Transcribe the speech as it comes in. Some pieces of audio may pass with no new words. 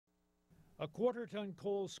A quarter-ton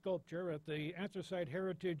coal sculpture at the Anthracite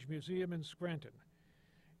Heritage Museum in Scranton.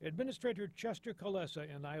 Administrator Chester Kalesa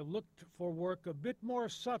and I looked for work a bit more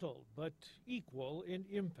subtle but equal in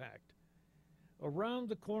impact. Around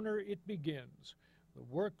the corner it begins, the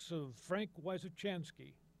works of Frank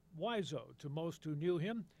Wysochansky, WYSO to most who knew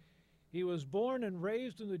him. He was born and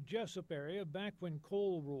raised in the Jessup area back when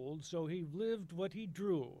coal ruled, so he lived what he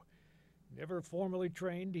drew. Never formally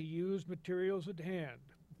trained, he used materials at hand,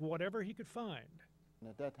 whatever he could find. And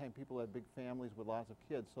at that time, people had big families with lots of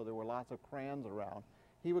kids, so there were lots of crayons around.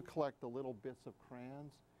 He would collect the little bits of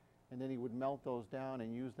crayons, and then he would melt those down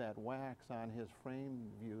and use that wax on his frame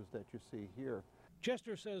views that you see here.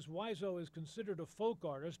 Chester says WYSO is considered a folk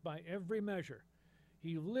artist by every measure.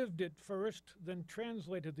 He lived it first, then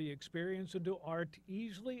translated the experience into art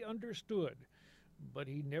easily understood, but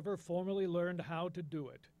he never formally learned how to do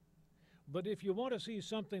it. But if you want to see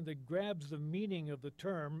something that grabs the meaning of the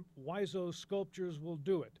term, WYSO sculptures will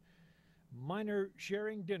do it. Miner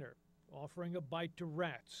sharing dinner, offering a bite to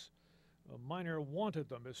rats. A miner wanted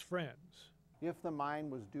them as friends. If the mine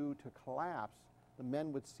was due to collapse, the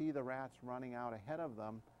men would see the rats running out ahead of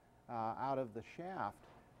them, out of the shaft,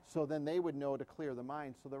 so then they would know to clear the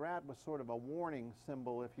mine. So the rat was sort of a warning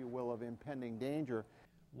symbol, if you will, of impending danger.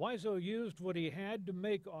 WYSO used what he had to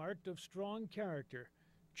make art of strong character.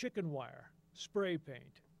 Chicken wire, spray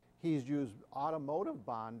paint. He's used automotive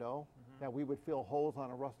Bondo that we would fill holes on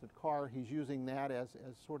a rusted car. He's using that as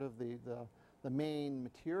sort of the main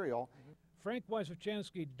material. Frank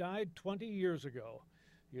Wysochansky died 20 years ago.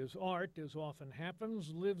 His art, as often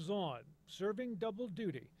happens, lives on, serving double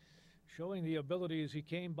duty, showing the abilities he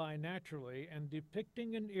came by naturally and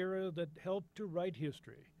depicting an era that helped to write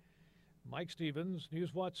history. Mike Stevens,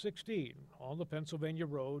 News Watch 16, on the Pennsylvania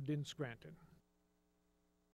Road in Scranton.